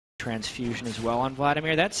transfusion as well on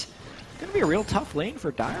Vladimir. That's going to be a real tough lane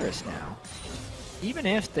for Dyrus now. Even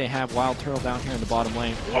if they have Wildturtle down here in the bottom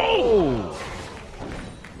lane. Oh!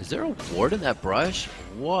 Is there a ward in that brush?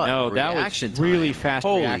 What? No, that was really fast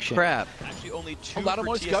reaction. Holy crap. Actually only 2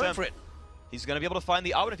 Lattimore's for TSM. going for it. He's going to be able to find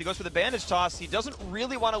the out if he goes for the bandage toss. He doesn't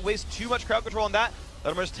really want to waste too much crowd control on that.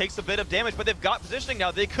 Lattimore's takes a bit of damage, but they've got positioning now.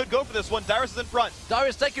 They could go for this one. Dyrus is in front.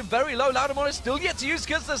 Dyrus taken very low. Lattimore is still yet to use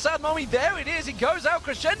because the sad mommy. There it is. He goes out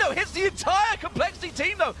crescendo. Hits the entire Complexity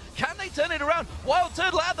team though. Can they turn it around?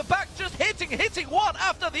 Wildturtle at the back just hitting one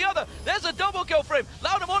after the other. There's a double kill for him.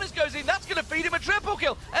 Laudimonis goes in. That's going to feed him a triple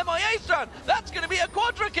kill. MIA strand. That's going to be a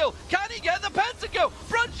quadra kill. Can he get the pentakill?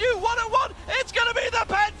 Front you 1-on-1. It's going to be the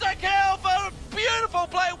pentakill for a beautiful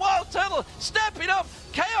play. Wildturtle stepping up.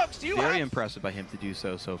 Chaos, do you Very impressive by him to do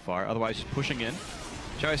so far. Otherwise, just pushing in.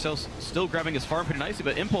 Xiaoxi's still grabbing his farm pretty nicely,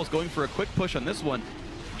 but Impulse going for a quick push on this one.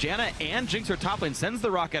 Janna and Jinx are top lane, sends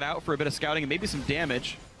the rocket out for a bit of scouting and maybe some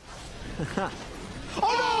damage.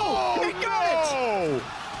 Oh no! He got it!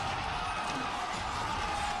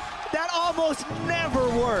 That almost never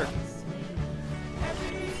works.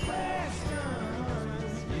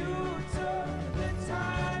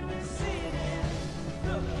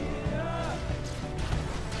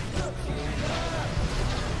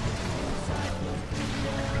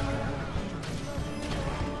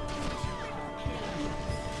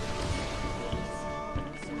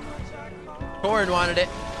 Torn wanted it,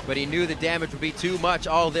 but he knew the damage would be too much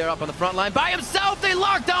all there up on the front line. By himself, they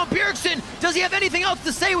lock down Bjergsen. Does he have anything else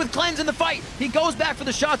to say with Cleanse in the fight? He goes back for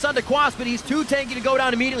the shots onto Quas, but he's too tanky to go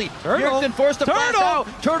down immediately. Bjergsen forced to flash out.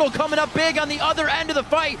 Turtle coming up big on the other end of the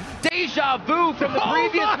fight. Deja vu from the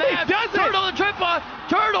previous match. Turtle and Trippa.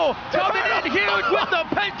 Turtle coming in huge with the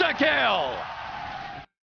pentakill.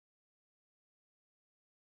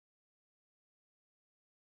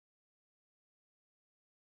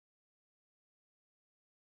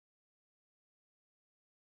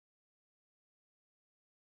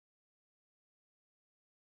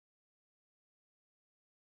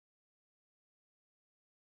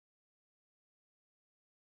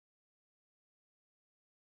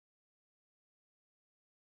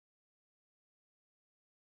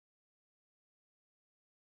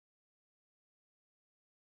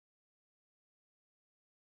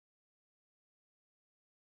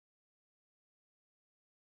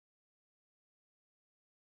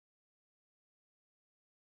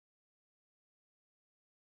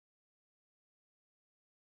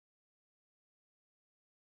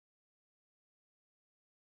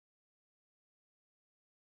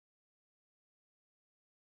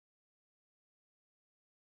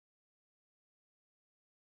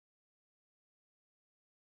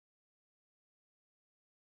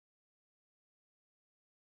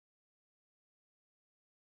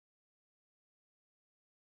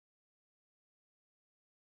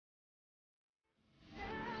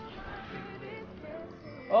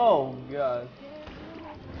 Oh god.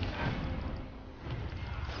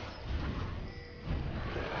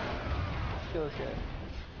 Kill this guy.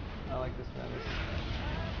 I like this man.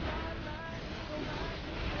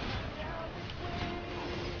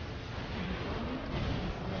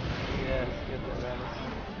 Yes, get that Ramus.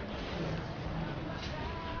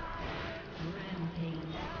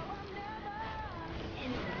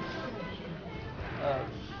 Oh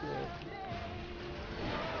shit.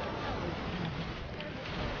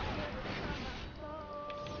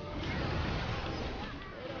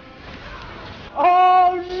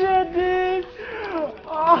 Oh shit, dude!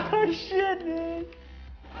 Oh shit, dude!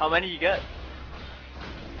 How many you get?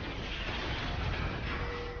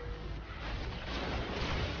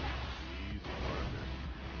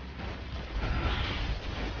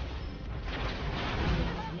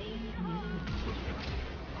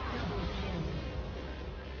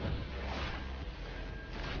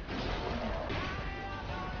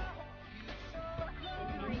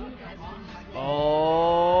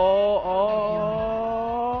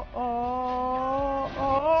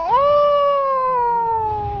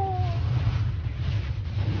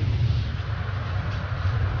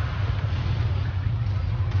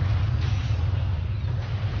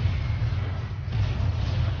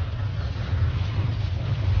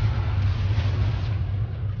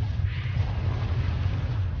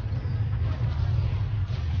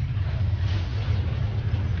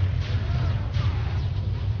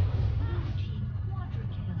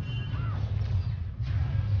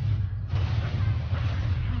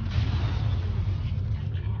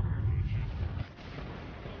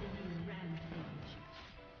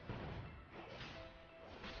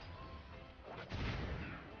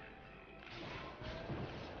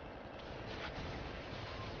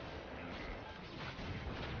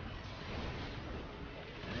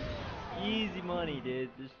 Easy money, dude.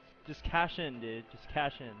 Just cash in, dude. Just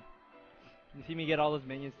cash in. You see me get all those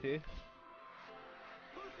minions too?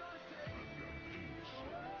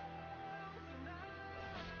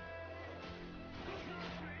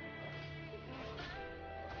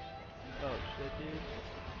 Oh shit, dude.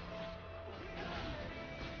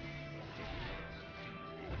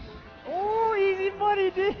 Oh, easy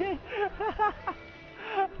money, dude.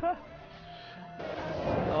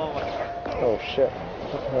 Oh my god. Oh shit.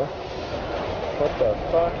 What the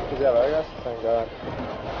fuck? Is that Argus? Thank god.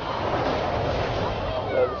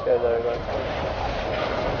 Oh, this guy's Argus.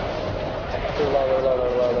 They're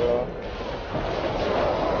low.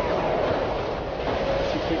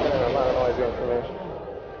 Keep keeping in a lot of noisy information.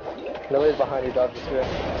 Nobody's behind you, dodge the sphere.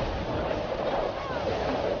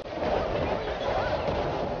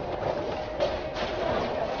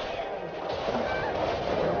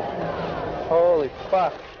 Holy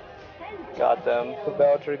fuck. Got them. The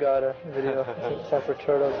Belcher got a video. Except for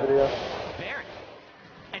Turtle's video. Baron.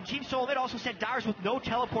 And Team Solomid also sent Dires with no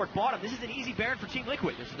teleport bottom. This is an easy Baron for Team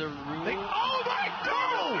Liquid. This is the Oh my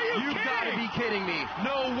god! You've got to be kidding me.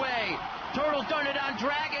 No way. Turtle's done it on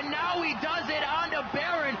Dragon. Now he does it onto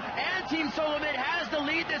Baron. And Team Solomid has the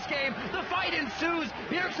lead this game. The fight ensues.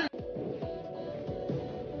 Bjergsen.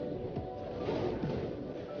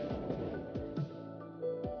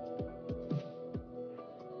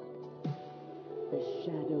 The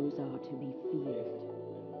shadows are to be feared.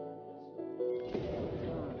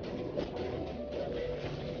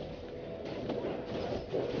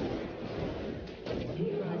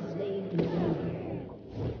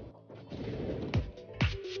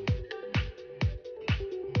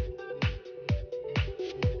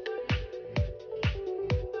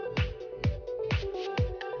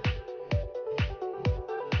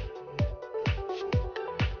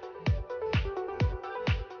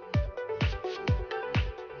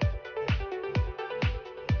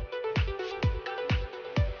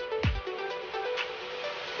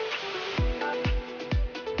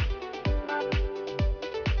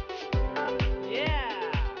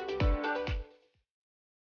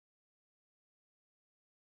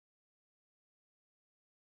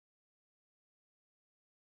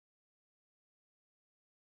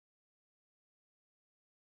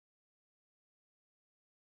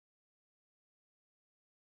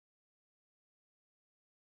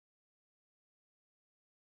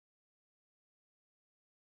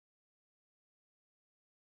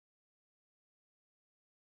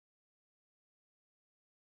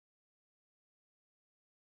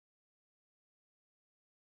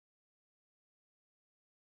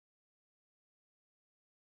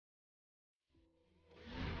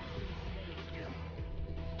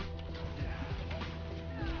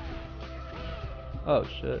 Oh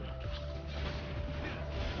shit.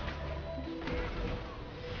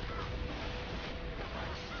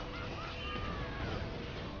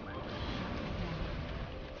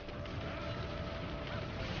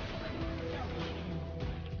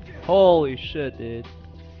 Holy shit, dude.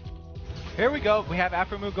 Here we go. We have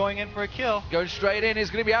Afromu going in for a kill. Going straight in is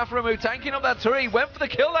going to be Afromu tanking up that turret. He went for the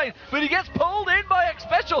kill lane, but he gets pulled in by X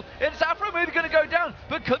Special. It's Afromu going to go down,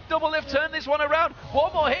 but could double lift turn this one around.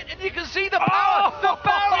 One more hit, and you can see the power. The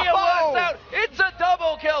barrier works out. It's a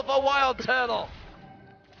double kill for Wildturtle.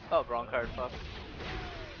 Oh, wrong card, fuck.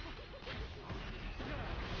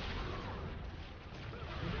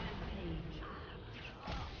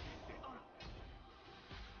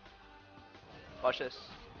 Watch this.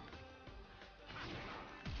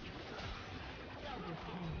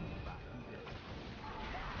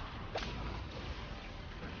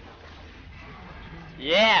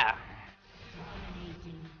 Yeah!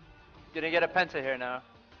 Gonna get a penta here now.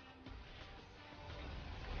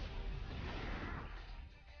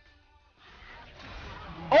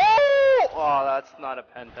 Oh! Oh, that's not a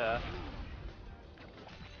penta.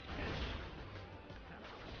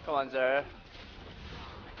 Come on, Zara.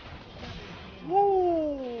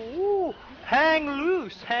 Woo! Woo! Hang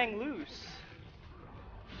loose! Hang loose!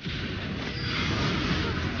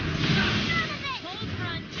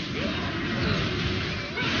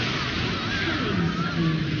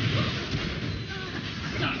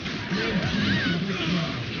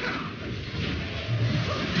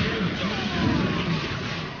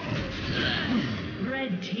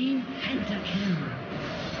 Red team pentakill.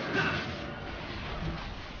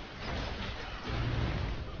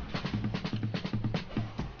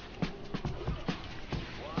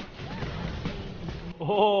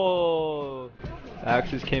 Oh!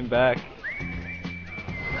 Axis came back.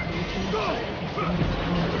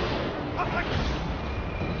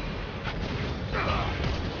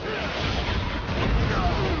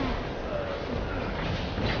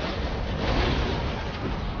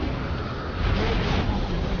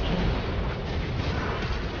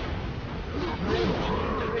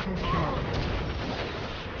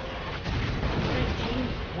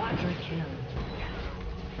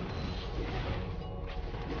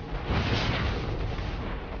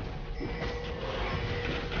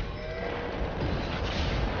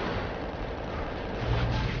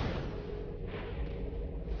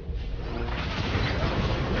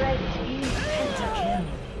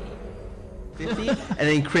 50, and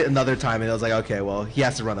then he crit another time, and it was like, okay, well, he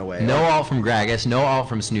has to run away. No ult from Gragas, no ult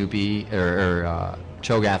from Snoopy, or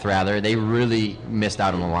Cho'Gath rather. They really missed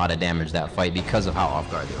out on a lot of damage that fight because of how off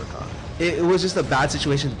guard they were caught. It was just a bad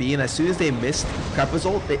situation to be in. As soon as they missed Krepa's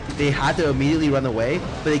ult, they had to immediately run away,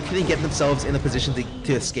 but they couldn't get themselves in a position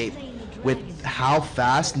to escape with how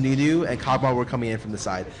fast Nunu and Kog'Maw were coming in from the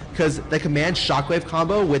side. Because the command shockwave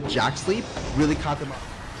combo with Jack Sleep really caught them off.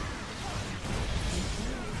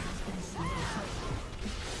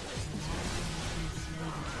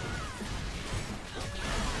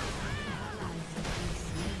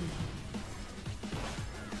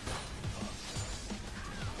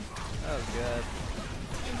 Oh, God.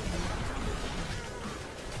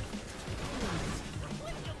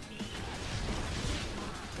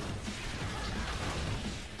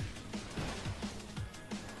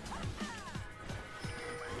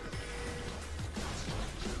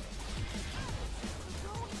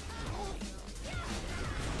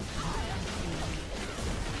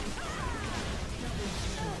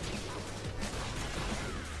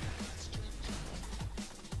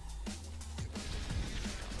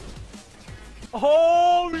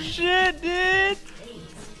 Oh shit, dude!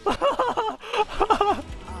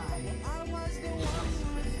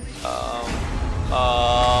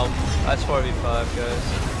 That's 4v5, guys.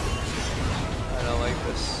 I don't like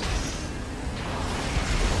this.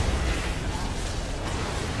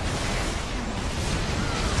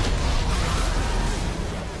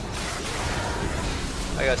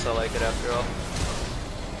 I guess I like it after all.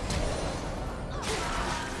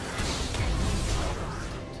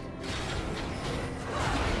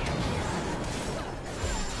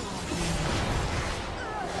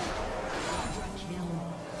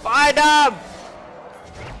 Find him!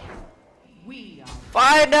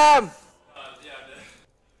 Find him!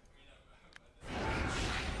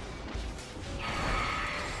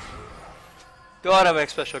 Got him,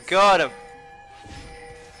 X Special, got him!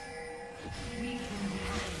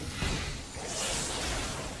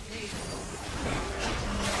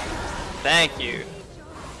 Thank you.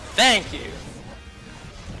 Thank you.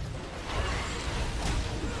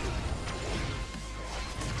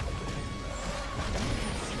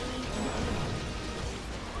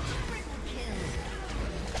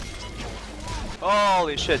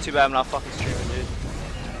 Holy shit, too bad I'm not fucking streaming, dude.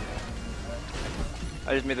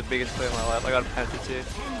 I just made the biggest play of my life. I got a penalty too.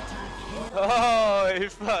 Oh,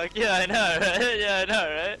 fuck. Yeah, I know, right? Yeah, I know,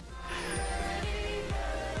 right?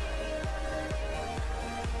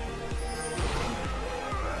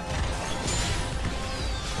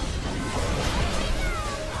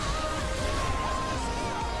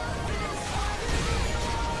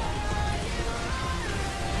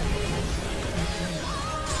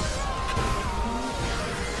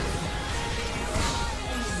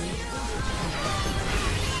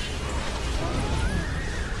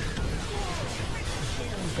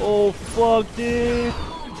 Oh fuck, dude!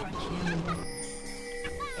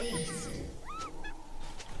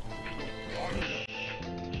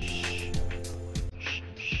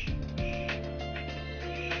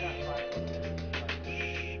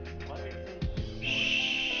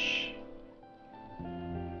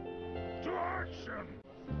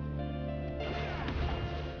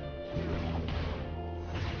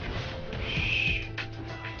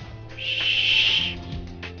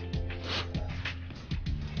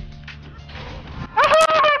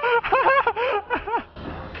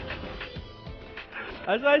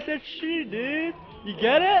 That's why I said she, dude. You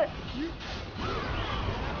get it?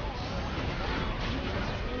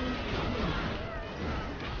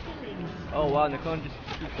 Oh wow, Nikon just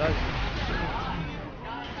does.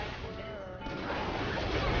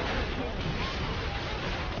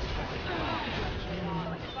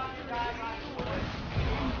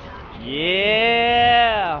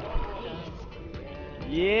 Yeah.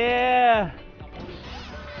 Yeah.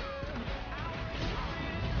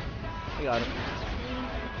 I got it.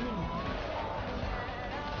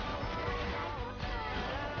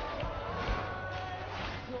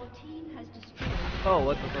 Oh,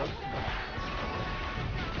 what the fuck?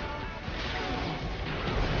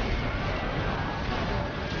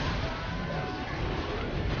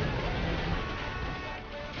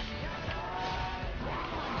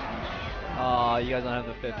 Aw, you guys don't have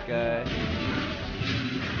the fifth guy.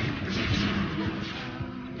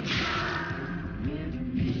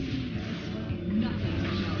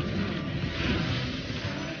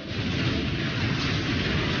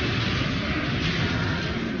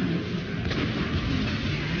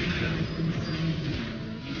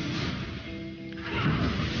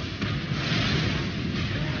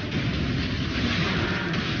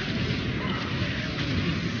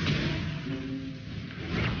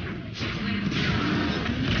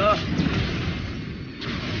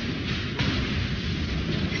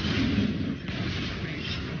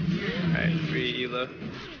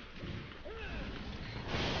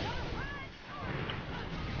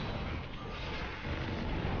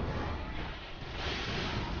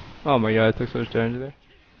 Oh my god, I took so much damage there.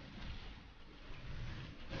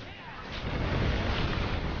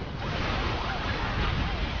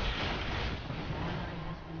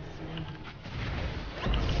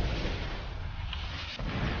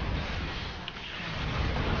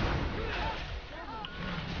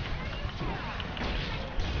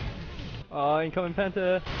 Oh, incoming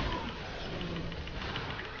Penta.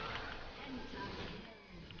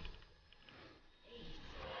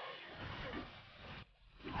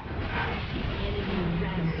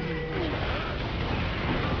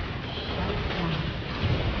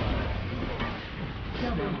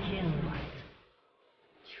 Double kill.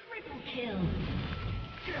 Triple kill.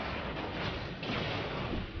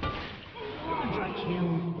 Quadra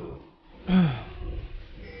kill.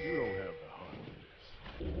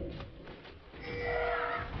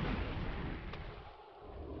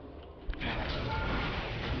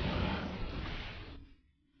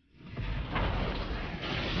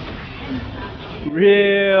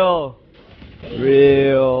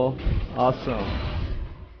 Real awesome.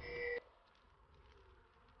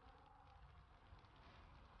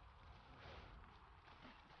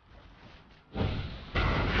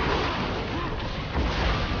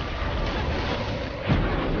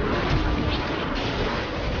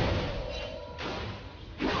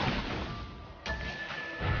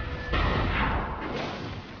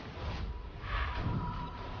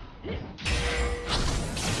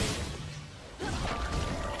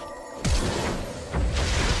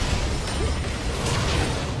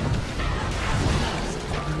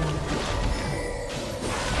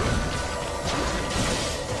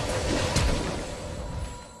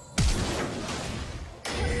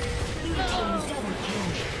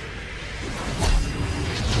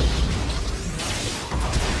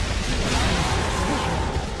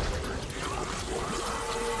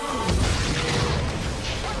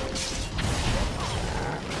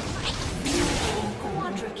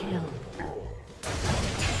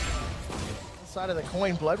 Side of the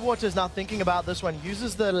coin. Bloodwater's now thinking about this one.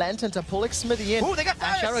 Uses the lantern to pull Xmitty in. Ooh, they got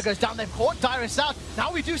Dyrus! Shadow goes down. They've caught Dyrus out.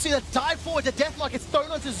 Now we do see the dive forward. The Deathmark gets thrown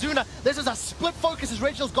onto Zuna. This is a split focus as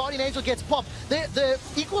Reginald's Guardian Angel gets popped. The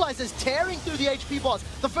Equalizer's tearing through the HP bars.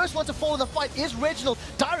 The first one to fall in the fight is Reginald.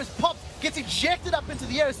 Dyrus pops, gets ejected up into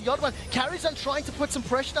the air as the odd one carries on trying to put some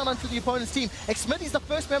pressure down onto the opponent's team. Xmitty's the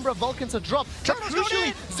first member of Vulcan to drop. But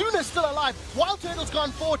crucially, Zuna's still alive. Wildturtle's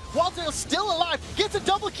gone forward. Wildturtle's still alive. Gets a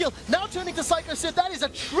double kill. Now turning to Psycho Sid. That is a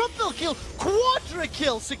triple kill. Quadra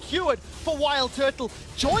kill secured for Wildturtle.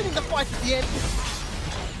 Joining the fight at the end.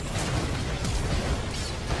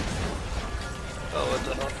 Oh, what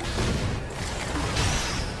the hell?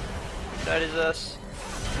 That is us.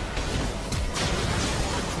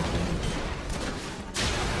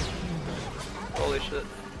 Holy shit.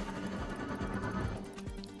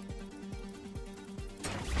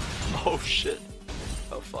 Oh shit.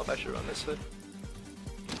 Oh fuck, I should run this way.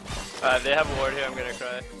 If they have a ward here, I'm gonna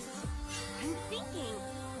cry. I'm thinking.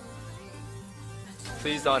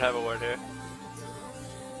 Please don't have a ward here.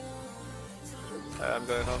 Alright, I'm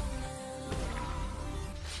going home.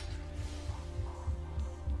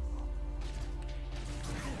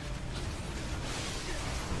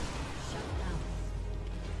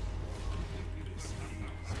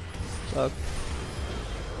 Suck.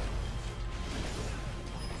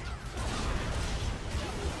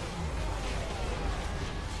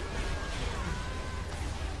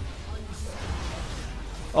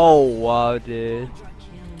 Oh wow, dude.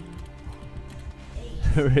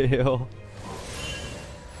 Real.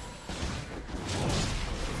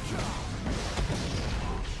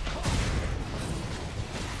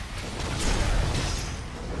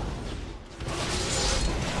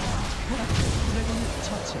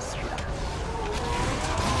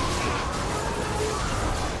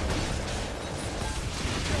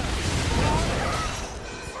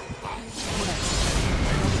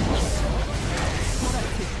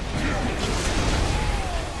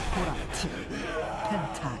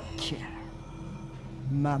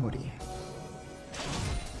 마무리.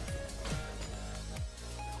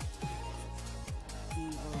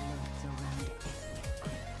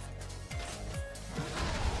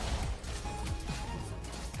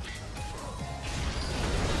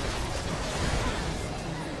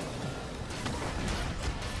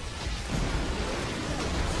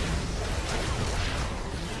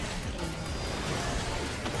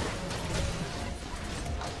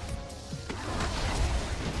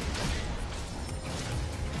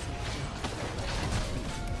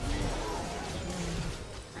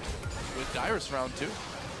 Dyrus round 2.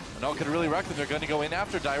 No one could really wreck them. They're going to go in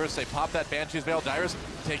after Dyrus. They pop that Banshee's Veil. Dyrus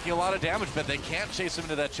taking a lot of damage, but they can't chase him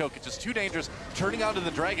into that choke. It's just too dangerous. Turning onto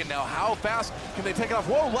the Dragon now. How fast can they take it off?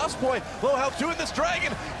 Whoa, Lust Boy, low health doing this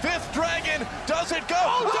Dragon. 5th Dragon, does it go?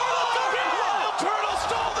 Oh, Wildturtle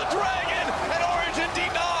stole the Dragon, and Origin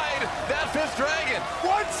denied that 5th Dragon.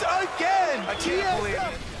 Once again, I can't believe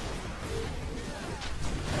it.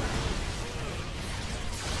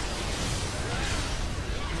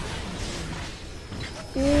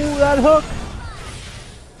 Ooh, that hook!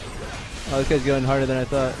 Oh, this guy's going harder than I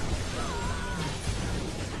thought.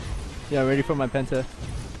 Yeah, I'm ready for my penta.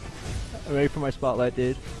 I'm ready for my spotlight,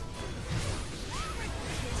 dude.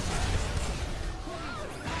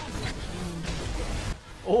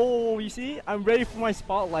 Oh, you see? I'm ready for my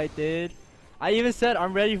spotlight, dude. I even said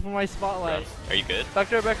I'm ready for my spotlight. Are you good? Back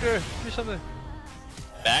there, do something.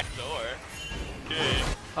 Back door? Okay.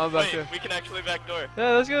 I'm back there. We can actually back door.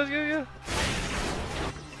 Yeah, let's go.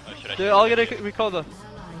 Oh, should I Dude, I'll get a recall though.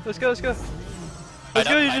 Let's go. Let's go, Hide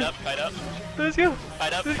up. Let's go.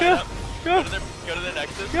 Hide up. Go. Go to the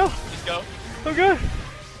Nexus. Go. Just go. I'm good.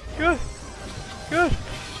 Good.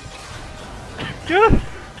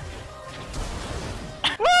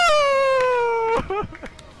 Woo!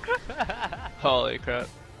 Holy crap.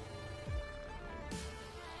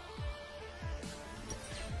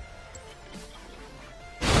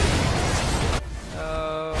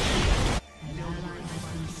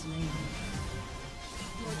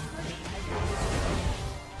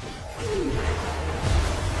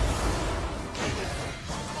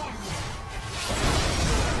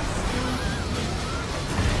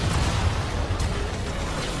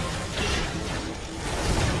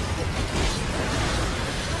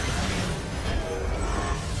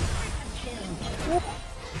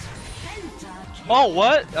 Oh,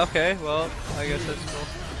 what? Okay, well, I guess that's cool.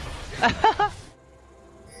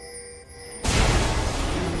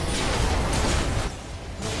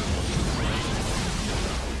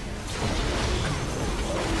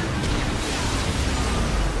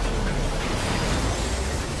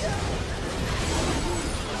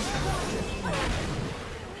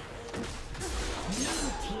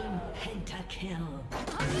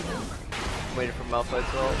 Waiting for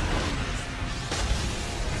Malphite's ult.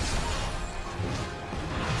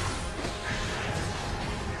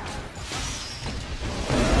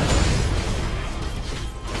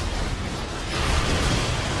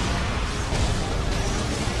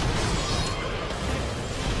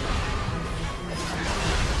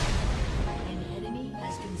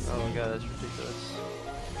 Oh my god, that's ridiculous.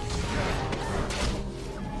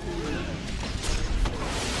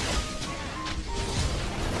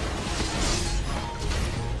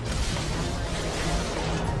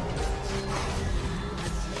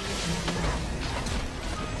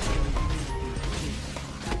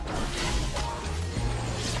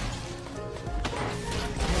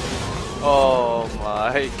 Oh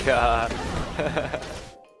my god.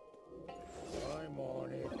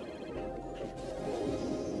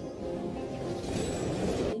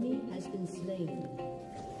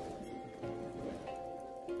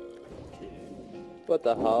 What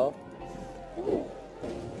the hell?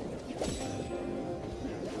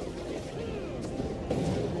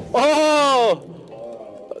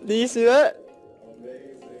 Oh! Do you see that?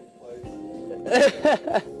 Amazing place.